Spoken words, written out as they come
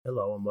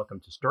Hello and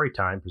welcome to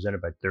Storytime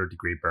presented by Third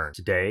Degree Burn.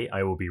 Today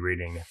I will be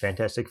reading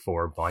Fantastic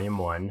Four Volume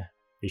 1,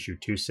 Issue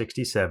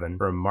 267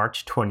 from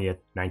March 20th,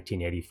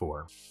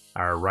 1984.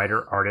 Our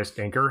writer, artist,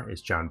 inker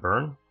is John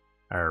Byrne.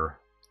 Our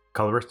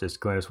colorist is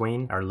Glynis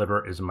Wein. Our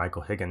letterer is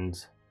Michael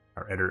Higgins.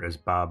 Our editor is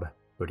Bob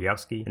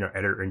Budiowski. And our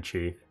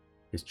editor-in-chief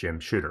is Jim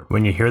Shooter.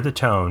 When you hear the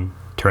tone,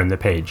 turn the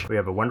page. We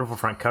have a wonderful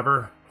front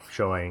cover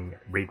showing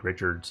Reed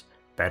Richards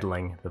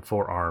battling the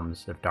four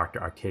arms of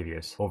Dr.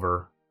 Octavius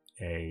over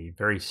a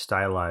very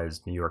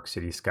stylized New York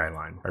City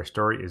skyline. Our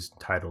story is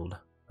titled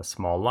A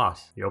Small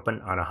Loss. We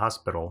open on a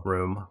hospital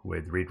room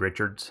with Reed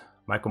Richards,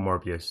 Michael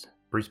Morbius,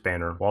 Bruce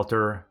Banner,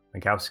 Walter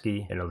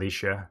Langkowski, and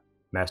Alicia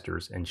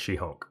Masters, and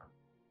She-Hulk,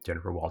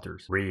 Jennifer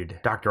Walters. Reed,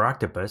 Dr.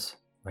 Octopus,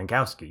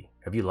 Langkowski,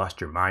 have you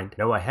lost your mind?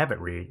 No, I haven't,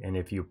 Reed, and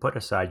if you put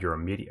aside your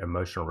immediate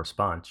emotional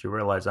response, you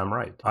realize I'm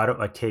right. Otto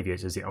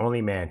Octavius is the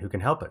only man who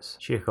can help us.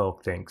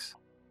 She-Hulk thinks,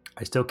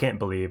 I still can't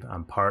believe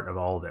I'm part of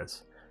all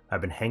this. I've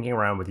been hanging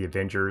around with the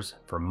Avengers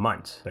for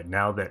months, but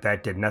now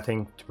that did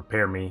nothing to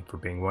prepare me for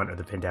being one of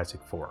the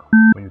Fantastic Four.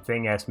 When the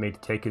Thing asked me to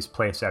take his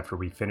place after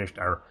we finished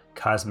our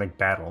cosmic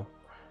battle,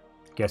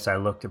 I guess I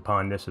looked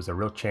upon this as a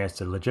real chance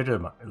to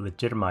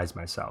legitimize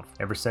myself.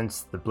 Ever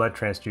since the blood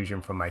transfusion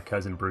from my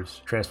cousin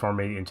Bruce transformed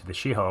me into the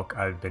She-Hulk,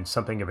 I've been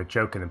something of a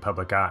joke in the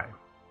public eye.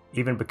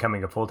 Even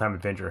becoming a full-time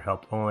Avenger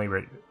helped only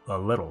a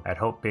little. I'd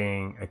hoped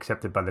being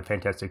accepted by the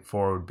Fantastic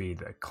Four would be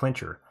the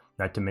clincher,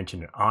 not to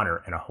mention an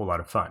honor and a whole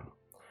lot of fun.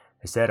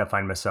 Instead, I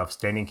find myself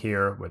standing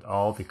here with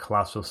all the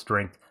colossal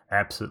strength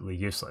absolutely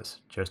useless,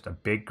 just a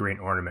big green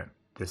ornament,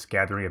 this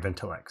gathering of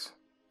intellects.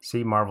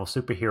 See Marvel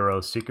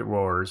Superheroes Secret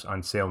Wars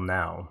on sale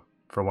now,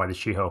 for why the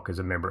She-Hulk is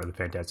a member of the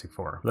Fantastic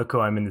Four. Look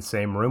who I'm in the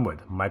same room with,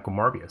 Michael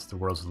Morbius, the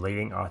world's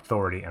leading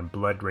authority on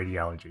blood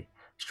radiology.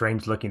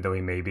 Strange looking though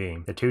he may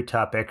be, the two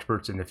top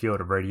experts in the field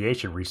of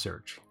radiation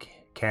research,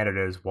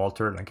 Canada's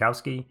Walter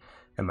Langkowski,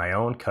 and my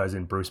own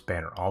cousin Bruce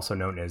Banner, also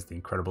known as the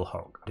Incredible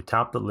Hulk. To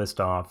top the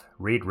list off,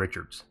 Reed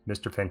Richards,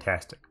 Mr.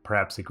 Fantastic,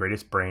 perhaps the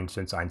greatest brain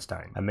since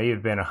Einstein. I may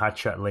have been a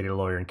hotshot lady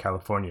lawyer in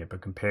California,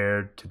 but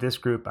compared to this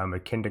group, I'm a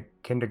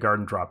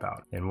kindergarten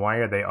dropout. And why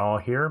are they all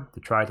here? To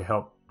try to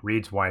help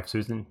Reed's wife,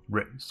 Susan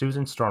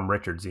Storm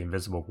Richards, the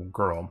invisible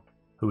girl,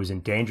 who is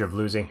in danger of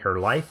losing her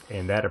life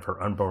and that of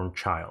her unborn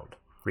child.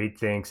 Reed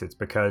thinks it's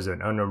because of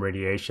an unknown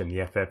radiation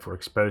the FF were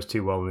exposed to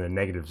while in the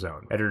negative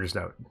zone. Editor's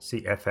note, see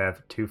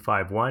FF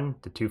 251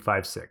 to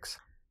 256.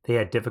 They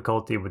had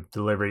difficulty with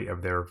delivery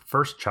of their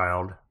first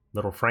child,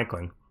 little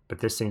Franklin, but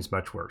this seems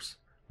much worse.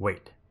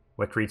 Wait,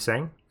 what's Reed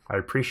saying? I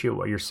appreciate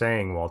what you're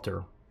saying,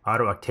 Walter.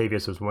 Otto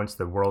Octavius was once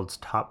the world's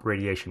top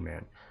radiation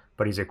man,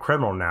 but he's a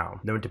criminal now,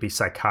 known to be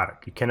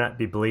psychotic. You cannot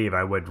believe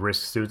I would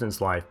risk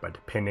Susan's life by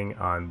depending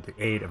on the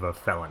aid of a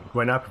felon.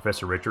 Why not,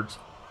 Professor Richards?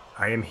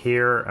 I am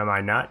here, am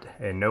I not?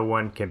 And no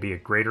one can be a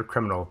greater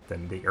criminal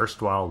than the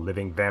erstwhile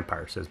living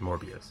vampire, says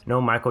Morbius.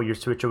 No, Michael, your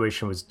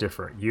situation was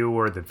different. You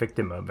were the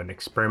victim of an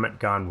experiment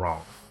gone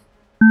wrong.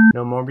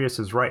 No, Morbius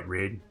is right,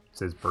 Reed,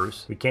 says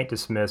Bruce. We can't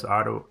dismiss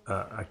Otto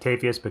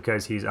Octavius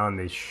because he's on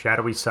the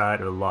shadowy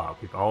side of the law.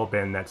 We've all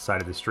been that side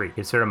of the street.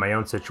 Consider my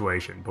own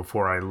situation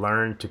before I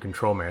learned to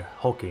control my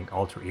hulking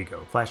alter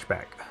ego.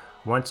 Flashback.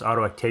 Once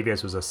Otto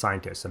Octavius was a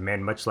scientist, a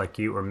man much like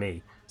you or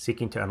me,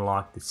 seeking to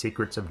unlock the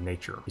secrets of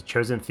nature. His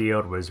chosen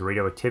field was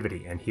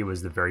radioactivity, and he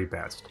was the very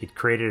best. He'd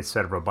created a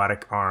set of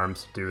robotic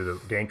arms to do the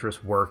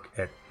dangerous work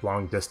at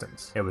long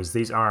distance. It was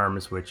these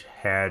arms which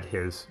had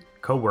his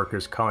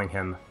co-workers calling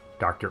him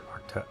Dr.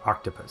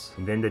 Octopus.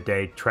 And then the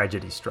day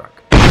tragedy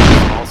struck.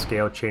 A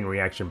small-scale chain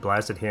reaction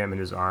blasted him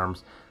and his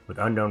arms with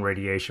unknown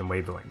radiation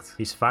wavelengths.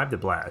 He survived the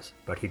blast,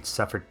 but he'd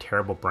suffered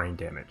terrible brain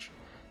damage.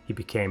 He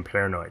became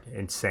paranoid,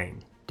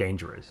 insane,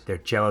 dangerous. They're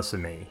jealous of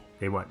me.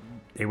 They want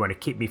to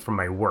keep me from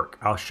my work.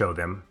 I'll show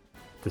them.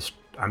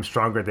 I'm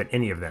stronger than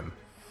any of them.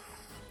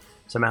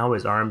 Somehow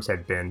his arms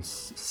had been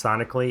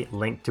sonically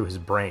linked to his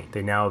brain.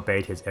 They now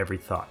obeyed his every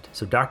thought.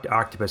 So Dr.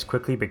 Octopus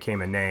quickly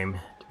became a name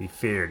to be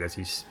feared as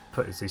he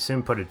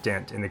soon put a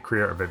dent in the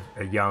career of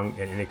a young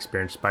and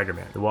inexperienced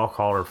Spider-Man. The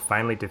Wallcaller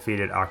finally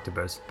defeated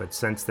Octopus, but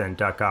since then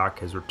Doc Ock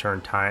has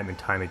returned time and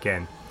time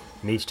again,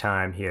 and each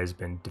time he has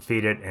been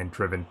defeated and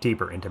driven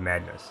deeper into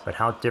madness. But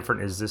how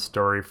different is this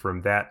story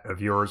from that of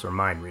yours or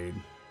mine, Reed?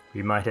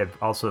 We might have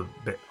also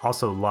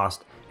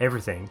lost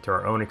everything to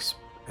our own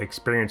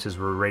experiences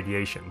with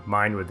radiation,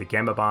 mine with the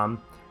gamma bomb,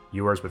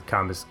 yours with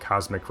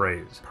cosmic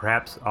rays.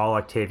 Perhaps all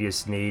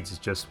Octavius needs is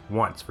just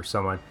once for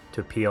someone to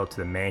appeal to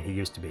the man he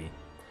used to be.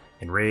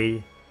 And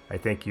Reed, I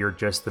think you're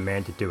just the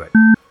man to do it.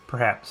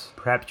 Perhaps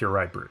you're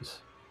right, Bruce.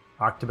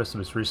 Octopus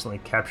was recently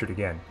captured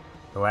again.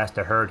 The last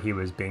I heard, he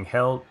was being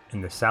held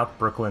in the South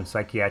Brooklyn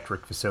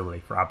Psychiatric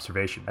Facility for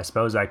observation. I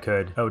suppose I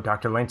could... Oh,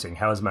 Dr. Lansing,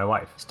 how is my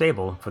wife?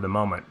 Stable for the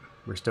moment.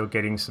 We're still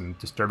getting some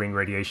disturbing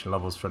radiation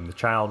levels from the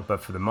child, but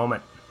for the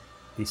moment,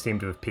 these seem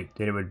to have peaked.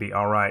 Then it would be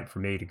all right for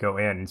me to go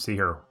in and see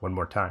her one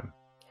more time.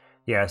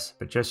 Yes,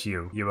 but just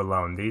you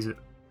alone.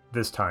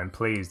 This time,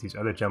 please, these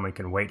other gentlemen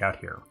can wait out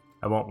here.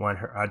 I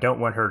don't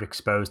want her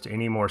exposed to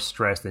any more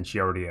stress than she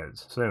already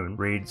is. Soon,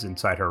 Reed's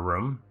inside her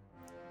room.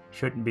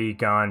 Shouldn't be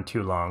gone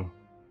too long.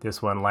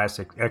 This one last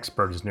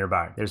expert is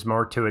nearby. There's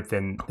more to it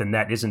than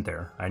that, isn't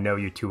there? I know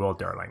you too well,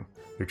 darling.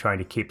 You're trying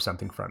to keep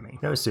something from me.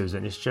 No,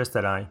 Susan, it's just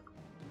that I...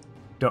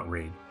 Don't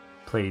read.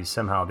 Please,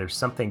 somehow there's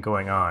something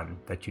going on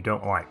that you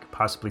don't like,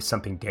 possibly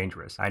something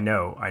dangerous. I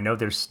know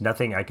there's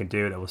nothing I can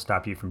do that will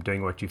stop you from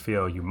doing what you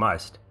feel you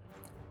must.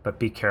 But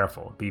be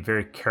careful, be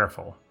very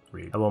careful,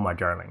 Reed. Hello, my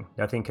darling.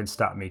 Nothing can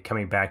stop me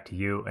coming back to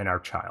you and our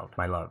child,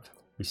 my love.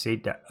 We see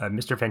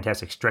Mr.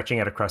 Fantastic stretching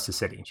out across the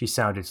city. She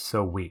sounded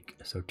so weak,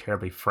 so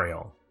terribly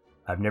frail.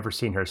 I've never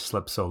seen her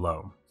slip so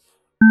low.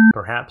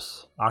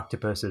 Perhaps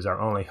Octopus is our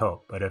only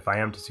hope, but if I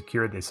am to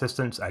secure the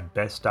assistance, I'd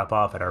best stop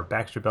off at our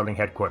Baxter Building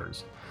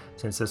headquarters.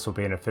 Since this will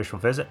be an official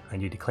visit, I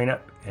need to clean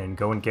up and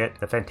go and get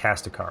the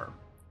Fantasticar.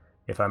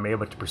 If I'm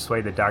able to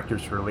persuade the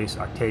doctors to release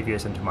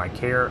Octavius into my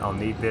care, I'll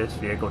need this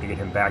vehicle to get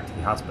him back to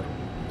the hospital.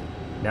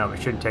 Now,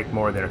 it shouldn't take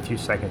more than a few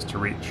seconds to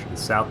reach the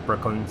South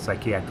Brooklyn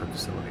Psychiatric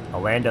Facility.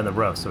 I'll land on the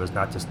roof so as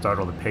not to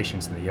startle the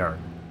patients in the yard.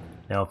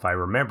 Now, if I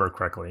remember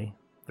correctly,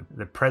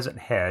 the present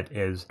head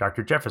is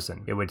Dr.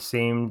 Jefferson. It would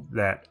seem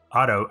that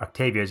Otto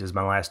Octavius is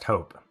my last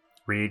hope.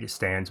 Reed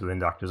stands within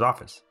the doctor's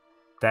office.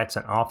 That's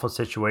an awful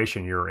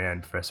situation you're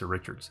in, Professor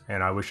Richards,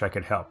 and I wish I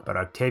could help. But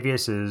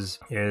Octavius is,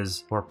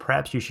 or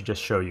perhaps you should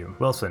just show you.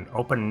 Wilson,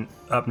 open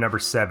up number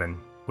 7,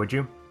 would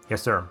you?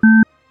 Yes, sir.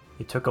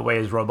 He took away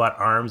his robot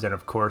arms and,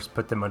 of course,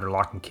 put them under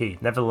lock and key.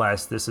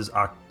 Nevertheless, this is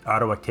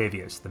Otto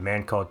Octavius, the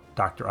man called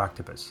Dr.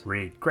 Octopus.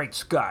 Reed, great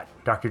Scott!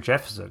 Dr.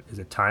 Jefferson, is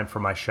it time for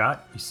my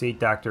shot? You see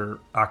Dr.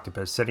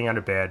 Octopus sitting on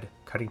a bed,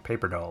 cutting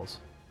paper dolls.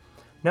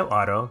 No,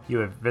 Otto, you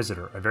have a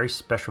visitor, a very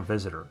special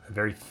visitor, a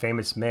very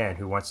famous man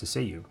who wants to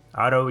see you.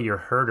 Otto, you've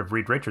heard of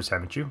Reed Richards,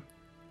 haven't you?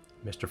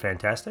 Mr.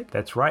 Fantastic?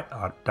 That's right,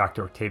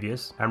 Dr.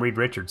 Octavius. I'm Reed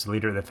Richards,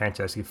 leader of the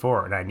Fantastic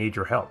Four, and I need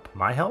your help.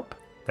 My help?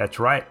 That's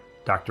right,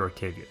 Dr.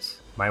 Octavius.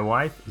 My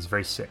wife is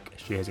very sick.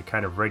 She has a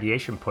kind of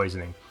radiation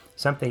poisoning,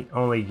 something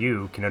only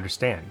you can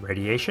understand.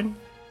 Radiation?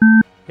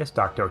 Yes,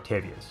 Dr.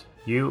 Octavius.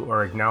 You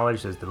are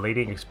acknowledged as the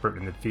leading expert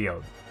in the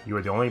field. You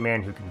are the only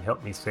man who can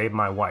help me save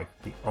my wife,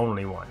 the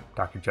only one.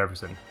 Dr.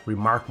 Jefferson.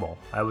 Remarkable.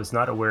 I was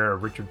not aware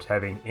of Richards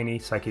having any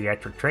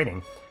psychiatric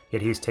training,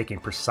 yet he is taking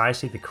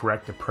precisely the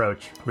correct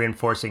approach,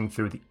 reinforcing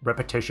through the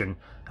repetition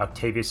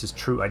Octavius'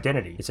 true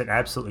identity. It's an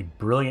absolutely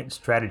brilliant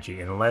strategy,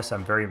 and unless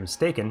I'm very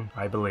mistaken,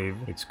 I believe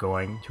it's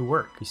going to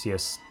work. You see a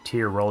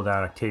tear roll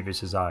down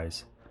Octavius'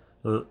 eyes.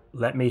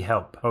 Let me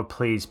help. Oh,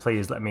 please,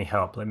 please, let me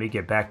help. Let me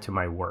get back to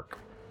my work.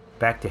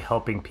 Back to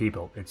helping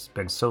people. It's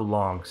been so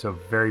long, so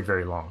very,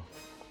 very long.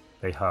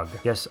 They hug.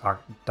 Yes,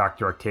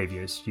 Dr.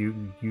 Octavius,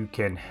 you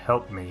can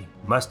help me,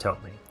 must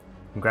help me.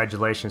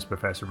 Congratulations,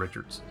 Professor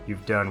Richards.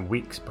 You've done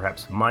weeks,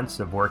 perhaps months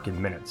of work in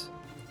minutes.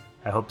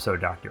 I hope so,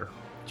 Dr.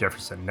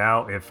 Jefferson.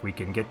 Now, if we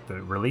can get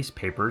the release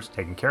papers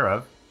taken care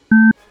of.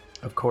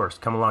 Of course.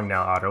 Come along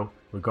now, Otto.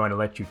 We're going to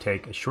let you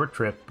take a short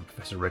trip with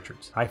Professor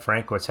Richards. Hi,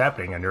 Frank. What's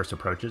happening? A nurse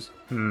approaches.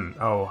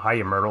 Oh,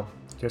 hiya, Myrtle.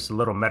 Just a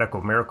little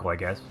medical miracle, I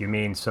guess. You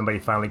mean somebody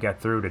finally got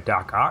through to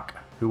Doc Ock?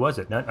 Who was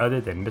it? None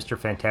other than Mr.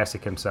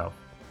 Fantastic himself.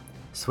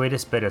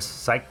 Sweetest bit of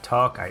psych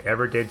talk I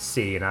ever did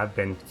see, and I've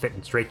been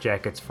fitting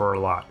straitjackets for a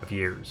lot of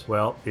years.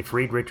 Well, if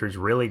Reed Richards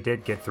really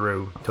did get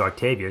through to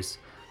Octavius,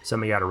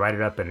 somebody ought to write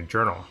it up in a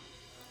journal.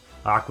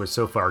 Ock was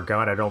so far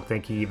gone, I don't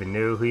think he even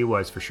knew who he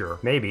was for sure.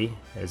 Maybe,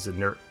 as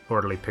the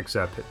orderly picks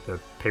up the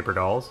paper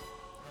dolls,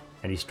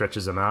 and he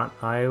stretches them out,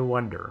 I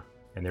wonder.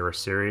 And there were a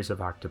series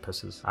of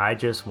octopuses. I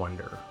just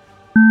wonder.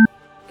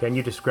 Can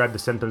you describe the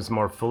symptoms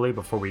more fully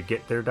before we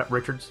get there,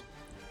 Richards?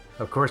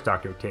 Of course,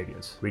 Dr.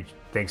 Octavius. Reed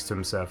thinks to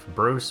himself,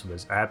 Bruce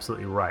was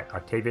absolutely right.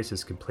 Octavius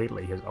is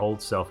completely his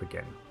old self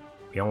again.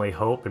 We only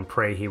hope and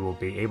pray he will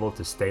be able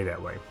to stay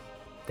that way.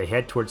 They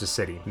head towards the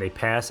city, and they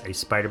pass a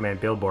Spider-Man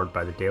billboard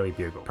by the Daily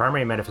Bugle.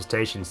 Primary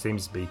manifestation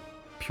seems to be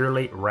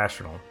purely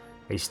rational,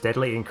 a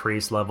steadily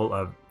increased level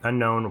of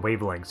unknown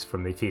wavelengths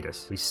from the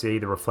fetus. We see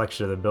the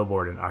reflection of the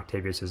billboard in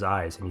Octavius'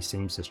 eyes, and he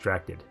seems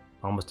distracted,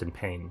 almost in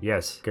pain.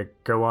 Yes,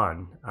 go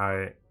on.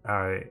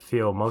 I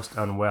feel most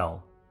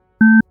unwell.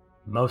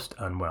 Most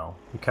unwell.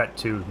 We cut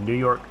to New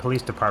York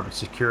Police Department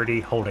security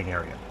holding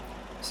area.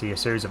 See a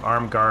series of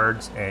armed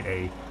guards and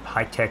a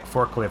high-tech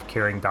forklift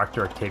carrying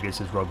Dr.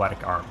 Octavius'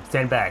 robotic arm.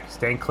 Stand back,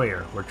 stand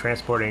clear. We're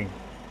transporting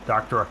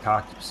Dr.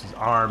 Octavius'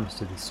 arms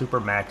to the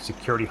Supermax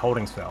security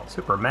holding cell.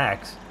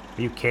 Supermax?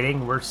 Are you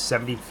kidding? We're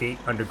 70 feet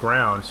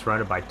underground,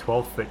 surrounded by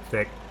 12-foot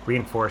thick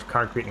reinforced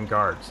concrete and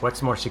guards.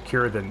 What's more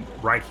secure than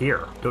right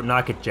here? Don't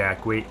knock it,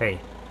 Jack. Hey,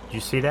 did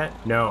you see that?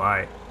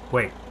 No,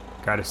 wait.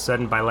 Got a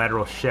sudden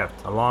bilateral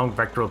shift along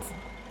vector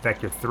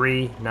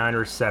 3, 9,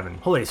 or 7.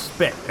 Holy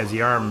spit, as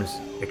the arms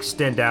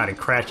extend out and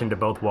crash into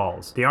both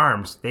walls. The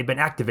arms, they've been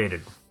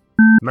activated.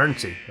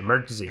 Emergency,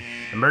 emergency,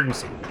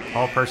 emergency.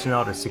 All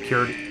personnel to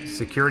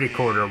security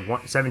corridor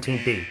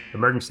 17B.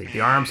 Emergency. The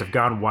arms have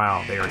gone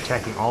wild. They are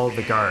attacking all of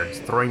the guards,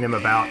 throwing them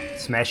about,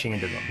 smashing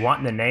into them. What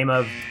in the name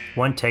of?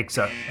 One takes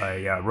a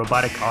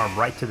robotic arm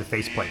right to the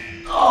faceplate.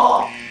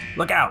 Oh!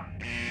 Look out!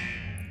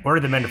 Order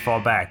the men to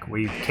fall back.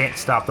 We can't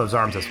stop those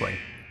arms this way.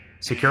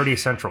 Security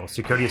Central.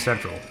 Security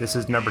Central. This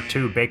is number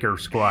 2 Baker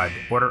Squad.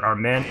 Order our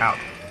men out.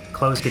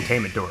 Close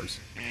containment doors.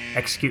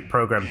 Execute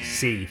program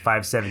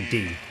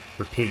C57D.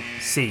 Repeat,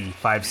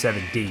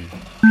 C57D.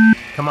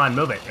 Come on,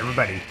 move it,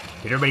 everybody.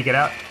 Did everybody get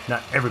out?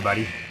 Not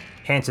everybody.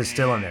 Hans is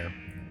still in there.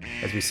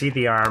 As we see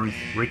the arms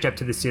reach up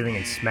to the ceiling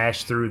and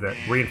smash through the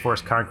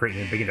reinforced concrete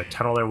and begin to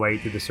tunnel their way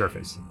through the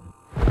surface.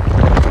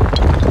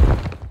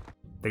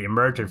 They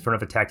emerge in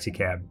front of a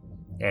taxicab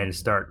and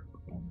start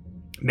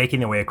making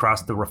their way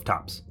across the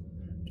rooftops.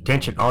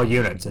 Attention all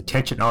units,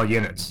 attention all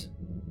units.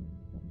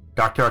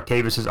 Dr.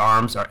 Octavius's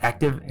arms are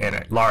active and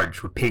at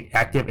large. Repeat,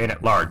 active and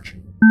at large.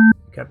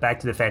 Cut back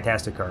to the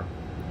Fantastic Car.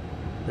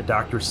 The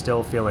doctor's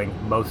still feeling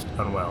most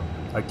unwell.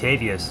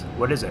 Octavius,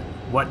 what is it?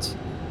 What?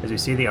 As we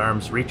see the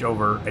arms reach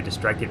over a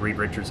distracted Reed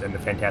Richards and the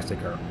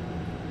Fantastic Car.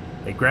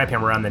 They grab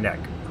him around the neck.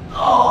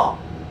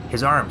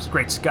 His arms,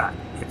 great Scott.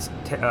 It's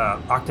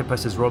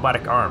Octopus's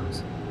robotic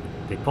arms.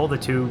 They pull the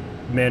two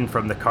men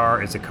from the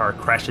car as the car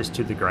crashes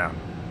to the ground.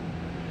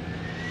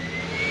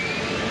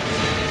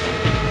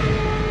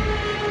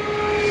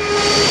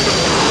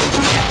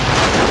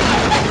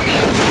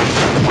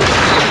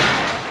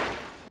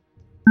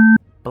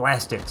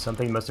 Blasted.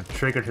 Something must have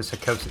triggered his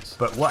psychosis.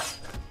 But what?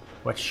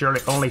 What surely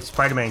only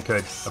Spider-Man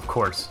could, of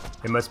course.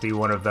 It must be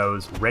one of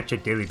those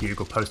wretched Daily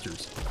Bugle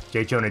posters.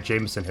 J. Jonah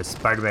Jameson has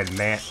Spider-Man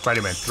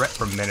threat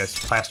from menace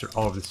plastered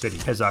all over the city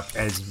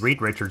as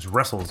Reed Richards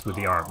wrestles with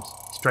the arms,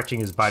 stretching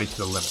his body to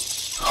the limit.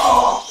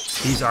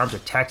 These arms are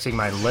taxing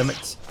my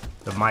limits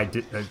of my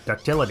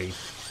ductility.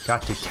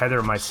 Got to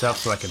tether myself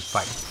so I can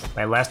fight.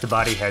 My last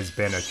body has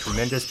been a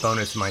tremendous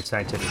bonus in my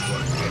scientific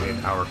work and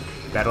in our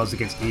battles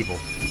against evil,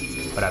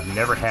 but I've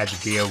never had to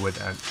deal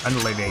with an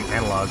unliving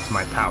analog to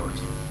my powers.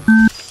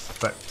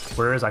 But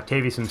where is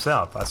Octavius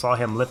himself? I saw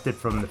him lifted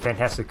from the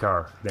Fantastic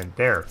Car. Then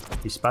there,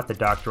 he spot the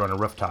doctor on a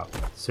rooftop,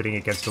 sitting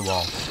against a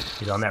wall.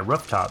 He's on that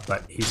rooftop,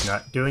 but he's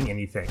not doing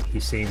anything. He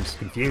seems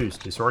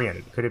confused,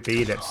 disoriented. Could it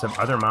be that some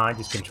other mind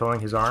is controlling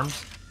his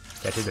arms?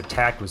 That his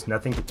attack was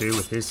nothing to do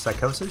with his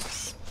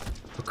psychosis?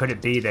 Or could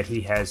it be that he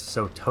has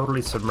so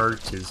totally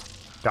submerged his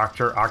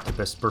Dr.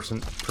 Octopus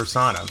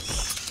persona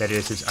that it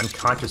is his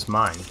unconscious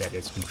mind that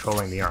is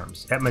controlling the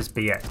arms? That must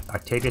be it.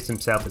 Octavius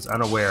himself is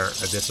unaware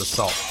of this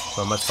assault,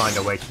 so must find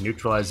a way to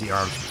neutralize the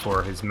arms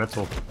before his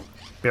mental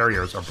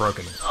barriers are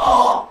broken.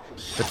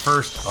 But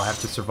first, I'll have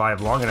to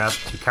survive long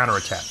enough to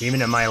counterattack.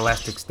 Even in my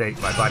elastic state,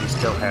 my body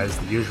still has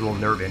the usual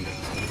nerve endings,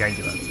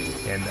 ganglia,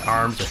 and the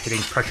arms are hitting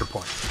pressure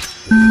points.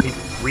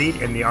 Reed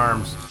and the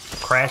arms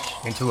crash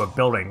into a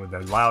building with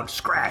a loud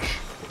scratch.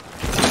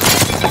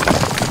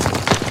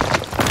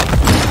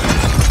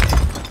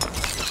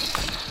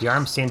 The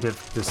arms seem to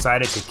have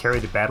decided to carry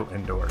the battle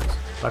indoors.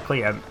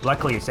 Luckily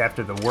it's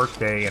after the work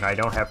day and I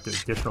don't have the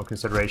additional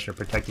consideration of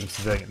protecting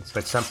civilians.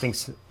 But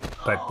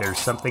there's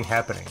something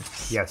happening.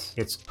 Yes,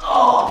 it's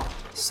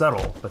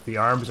subtle, but the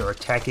arms are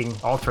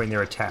altering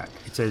their attack.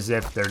 It's as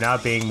if they're now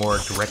being more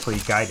directly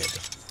guided.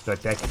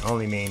 But that can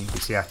only mean we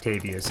see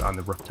Octavius on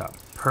the rooftop.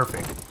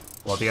 Perfect.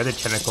 While the other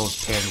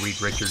tentacles pin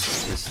Reed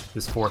Richards,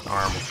 this fourth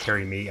arm will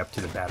carry me up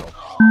to the battle.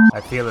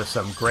 I feel as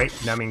some great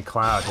numbing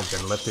cloud has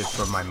been lifted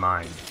from my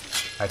mind.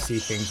 I see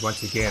things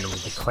once again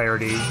with the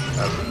clarity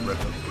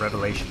of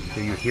revelation.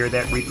 Do you hear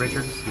that, Reed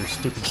Richards? Your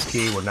stupid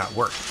ski will not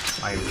work.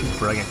 I am too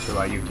brilliant to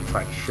allow you to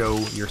try to show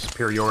your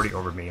superiority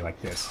over me like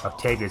this.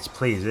 Octavius,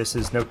 please, this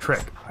is no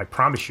trick. I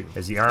promise you,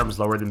 as the arms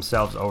lower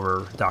themselves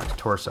over Doc's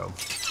torso.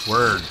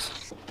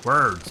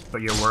 Words,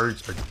 but your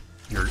words are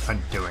your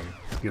undoing.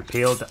 You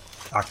appealed to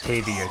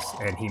Octavius,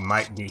 and he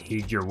might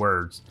heed your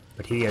words,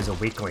 but he is a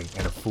weakling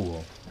and a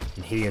fool,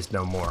 and he is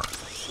no more.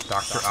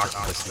 Dr.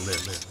 Octopus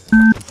lives.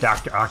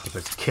 Dr.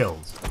 Octopus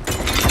kills.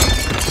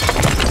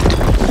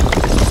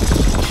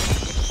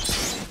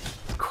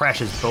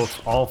 Crashes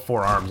all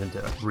four arms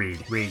into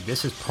Reed. Reed,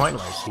 this is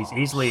pointless. He's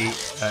easily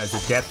as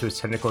adept to his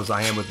tentacles as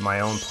I am with my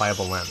own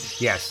pliable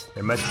limbs. Yes,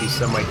 there must be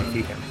some way to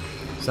defeat him.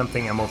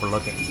 Something I'm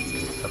overlooking.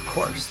 Of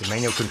course, the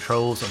manual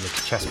controls on the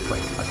chest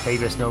plate.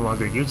 Octavius no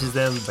longer uses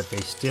them, but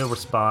they still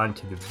respond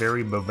to the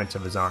very movements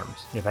of his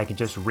arms. If I can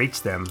just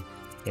reach them,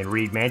 and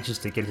Reed manages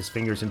to get his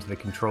fingers into the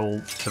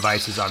control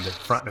devices on the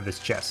front of his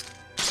chest.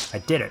 I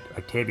did it.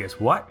 Octavius,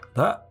 what?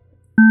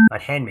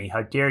 Unhand me.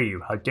 How dare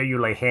you? How dare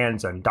you lay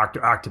hands on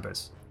Dr.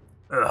 Octopus?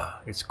 Ugh,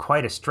 it's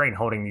quite a strain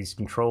holding these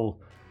control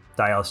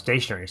dials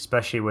stationary,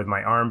 especially with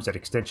my arms at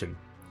extension.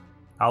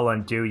 I'll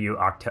undo you,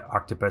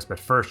 Octopus, but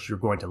first you're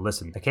going to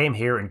listen. I came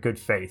here in good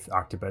faith,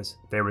 Octopus.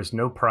 There was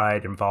no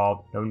pride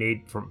involved, no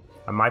need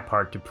on my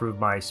part to prove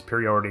my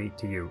superiority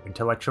to you,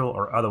 intellectual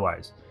or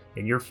otherwise.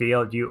 In your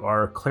field, you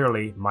are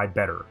clearly my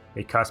better.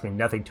 It cost me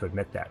nothing to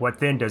admit that. What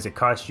then does it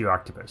cost you,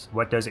 Octopus?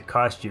 What does it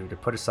cost you to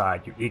put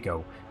aside your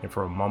ego and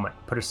for a moment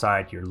put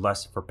aside your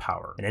lust for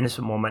power? An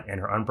innocent woman and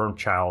her unborn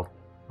child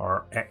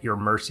are at your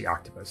mercy,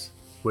 Octopus.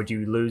 Would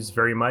you lose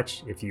very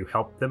much if you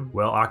helped them?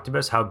 Well,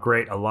 Octopus, how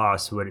great a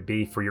loss would it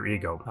be for your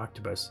ego?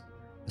 Octopus,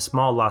 a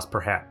small loss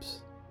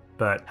perhaps,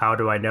 but how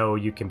do I know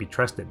you can be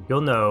trusted? You'll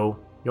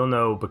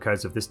know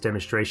because of this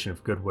demonstration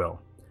of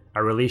goodwill. I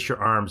release your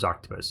arms,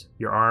 Octopus.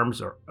 Your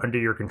arms are under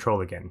your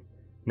control again.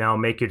 Now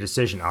make your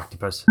decision,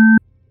 Octopus.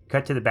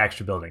 Cut to the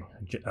Baxter building.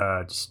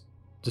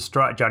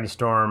 Distraught, Johnny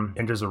Storm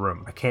enters the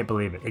room. I can't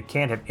believe it. It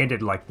can't have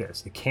ended like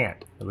this. It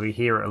can't. We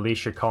hear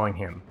Alicia calling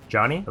him.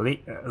 Johnny?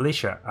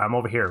 Alicia, I'm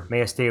over here.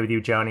 May I stay with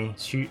you, Johnny?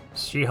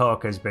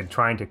 She-Hulk has been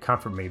trying to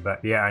comfort me,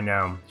 but yeah, I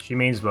know. She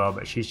means well,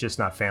 but she's just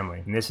not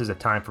family. And this is a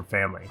time for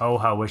family. Oh,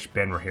 how I wish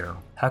Ben were here.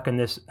 How can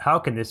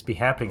this be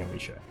happening,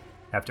 Alicia?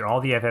 After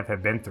all the FF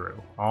have been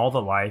through, all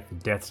the life and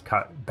death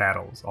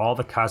battles, all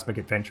the cosmic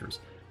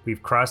adventures,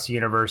 we've crossed the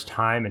universe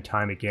time and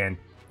time again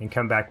and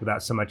come back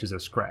without so much as a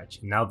scratch.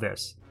 And now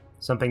this.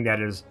 Something that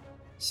is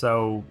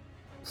so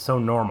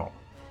normal,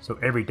 so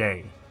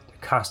everyday, to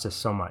cost us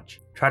so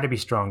much. Try to be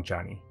strong,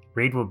 Johnny.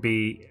 Reed will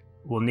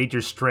need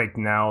your strength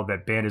now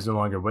that Ben is no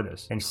longer with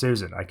us. And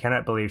Susan, I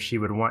cannot believe she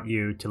would want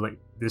you to let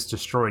this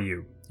destroy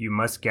you. You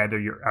must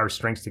gather our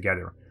strengths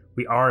together.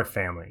 We are a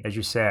family, as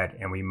you said,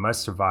 and we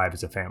must survive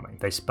as a family.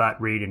 They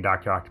spot Reed and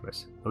Dr.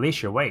 Octopus.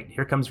 Alicia, wait,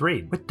 here comes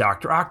Reed with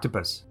Dr.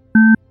 Octopus.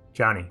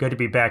 Johnny, good to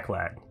be back,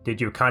 lad.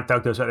 Did you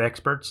contact those other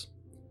experts?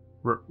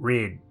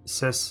 Reed,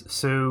 Sis,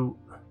 Sue,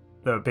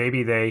 the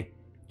baby,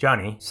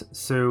 Johnny,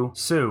 Sue,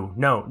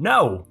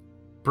 no!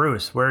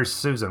 Bruce, where's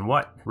Susan?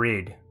 What?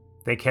 Reed,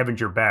 thank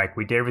heavens you're back.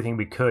 We did everything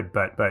we could,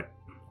 but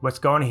what's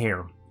going on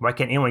here? Why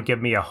can't anyone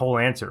give me a whole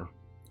answer?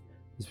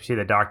 As we see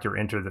the doctor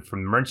enter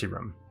from the emergency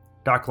room.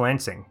 Doc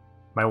Lansing,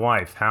 my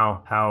wife,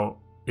 how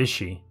is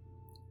she?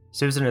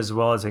 Susan as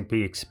well as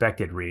be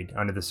expected, Reed,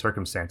 under the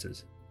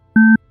circumstances.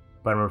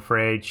 But I'm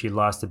afraid she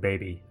lost the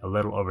baby a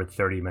little over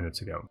 30 minutes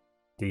ago.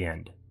 The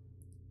end.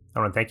 I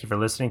want to thank you for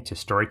listening to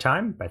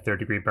Storytime by Third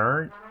Degree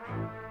Burn.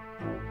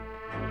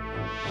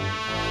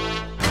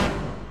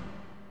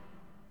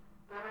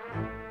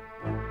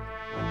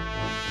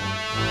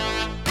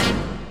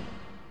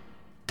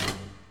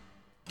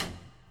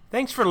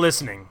 Thanks for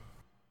listening.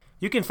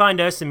 You can find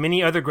us and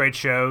many other great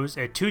shows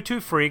at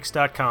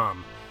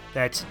twotwofreaks.com.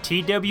 That's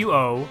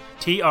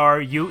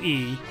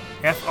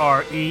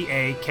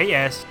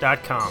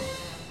TWOTRUEFREAKS.com.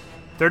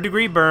 Third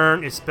Degree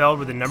Burn is spelled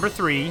with the number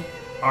 3,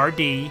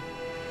 RD,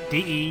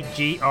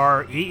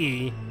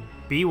 DEGREE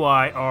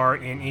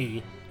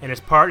and is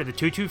part of the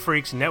Two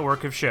Freaks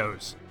network of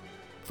shows.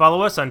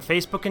 Follow us on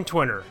Facebook and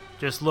Twitter.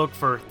 Just look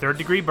for Third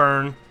Degree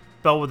Burn,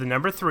 spelled with the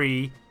number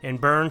 3, and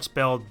Burn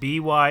spelled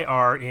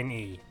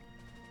BYRNE.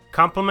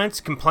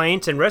 Compliments,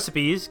 complaints, and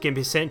recipes can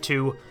be sent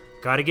to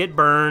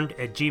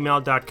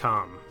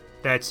gottagetburned@gmail.com.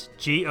 That's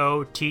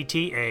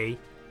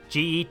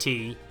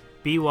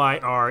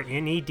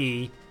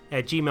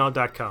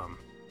GOTTAGETBYRNED@gmail.com.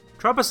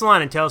 Drop us a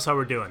line and tell us how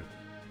we're doing.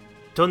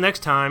 Till next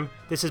time,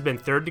 this has been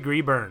Third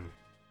Degree Burn.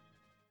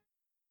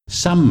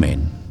 Some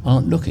men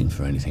aren't looking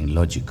for anything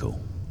logical,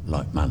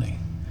 like money.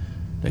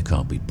 They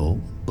can't be bought,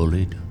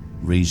 bullied,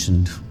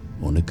 reasoned,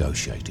 or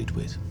negotiated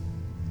with.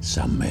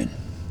 Some men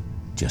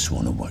just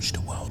want to watch the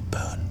world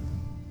burn.